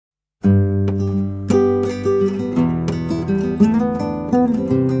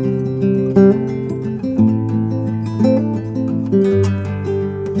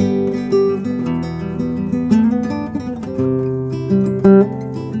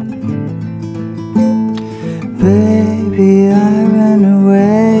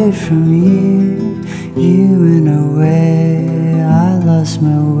from you. You went away, I lost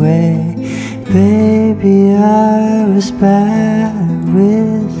my way. Baby, I was bad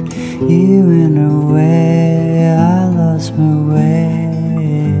with you. Went away, I lost my way.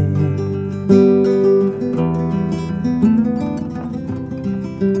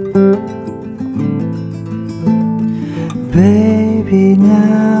 Baby,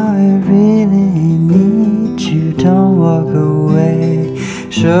 now I really need you. Don't walk away,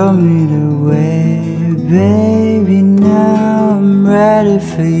 show me the way. Baby, now I'm ready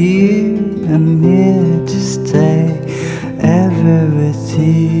for you. I'm here to stay, ever with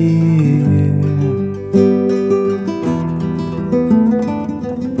you.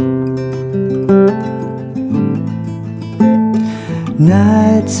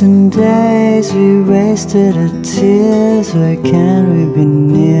 Nights and days we wasted our tears. Why can't we be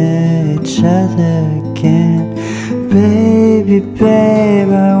near each other again? Baby, babe,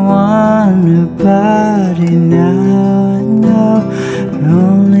 I want a body now. I know I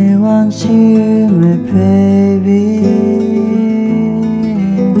only want you, my baby.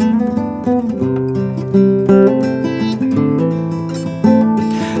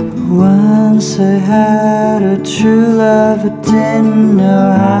 Once I had a true love, I didn't know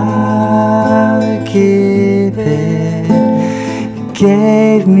how to keep it. You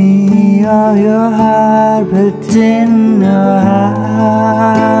gave me all your heart, but didn't know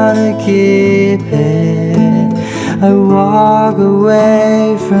how to keep it. I walk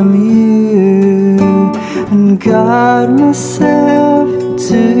away from you and got myself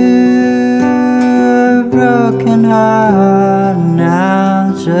into a broken heart.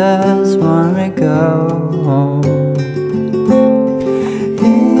 Now just wanna go home.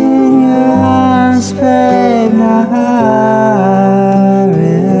 In your arms, babe, now I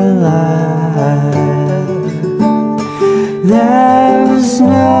realize there was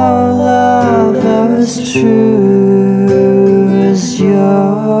no love that was true as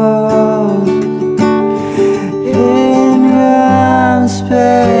yours. In your arms,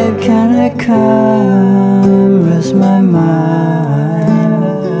 babe, can I come rest my mind?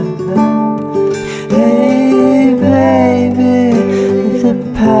 Hey, baby, leave the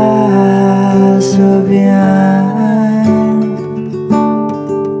past all behind.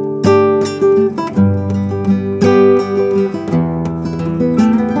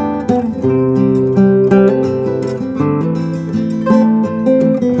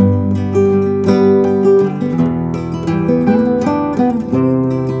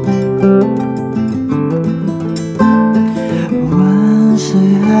 Once I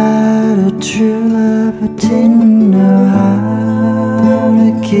had a true love, I didn't know how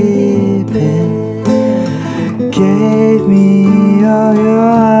to keep it. Gave me all your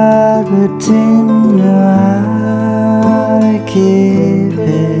heart, but didn't know how to keep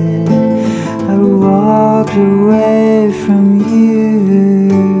it. I walked away from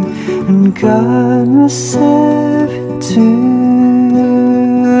you and got myself